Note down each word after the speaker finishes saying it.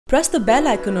Press the bell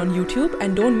icon on YouTube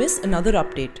and don't miss another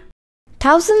update.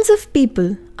 Thousands of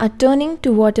people are turning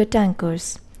to water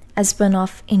tankers as one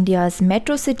of India's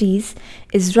metro cities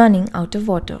is running out of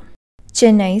water.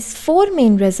 Chennai's 4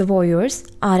 main reservoirs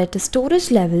are at a storage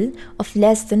level of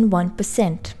less than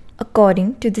 1%.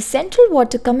 According to the Central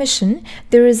Water Commission,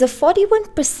 there is a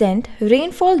 41%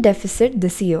 rainfall deficit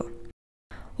this year.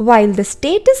 While the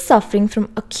state is suffering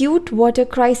from acute water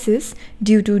crisis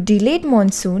due to delayed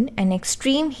monsoon and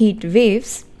extreme heat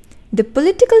waves, the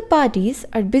political parties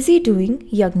are busy doing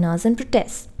yagnas and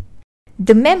protests.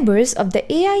 The members of the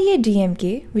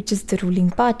AIADMK, which is the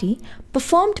ruling party,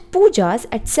 performed pujas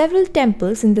at several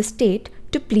temples in the state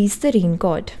to please the rain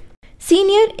god.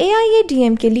 Senior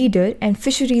AIADMK leader and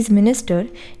fisheries minister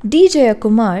D.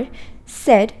 Jayakumar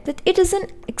said that it is an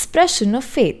expression of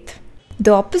faith.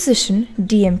 The opposition,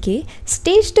 DMK,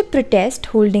 staged a protest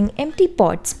holding empty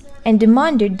pots and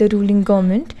demanded the ruling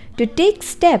government to take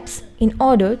steps in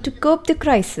order to curb the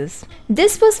crisis.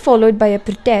 This was followed by a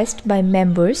protest by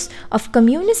members of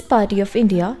Communist Party of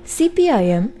India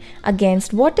 (CPIM)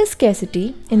 against water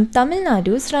scarcity in Tamil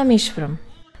Nadu's Rameshwaram.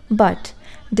 But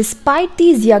despite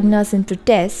these yagnas and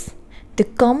protests, the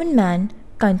common man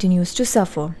continues to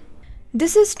suffer.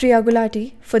 This is Triagulati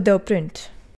for ThePrint.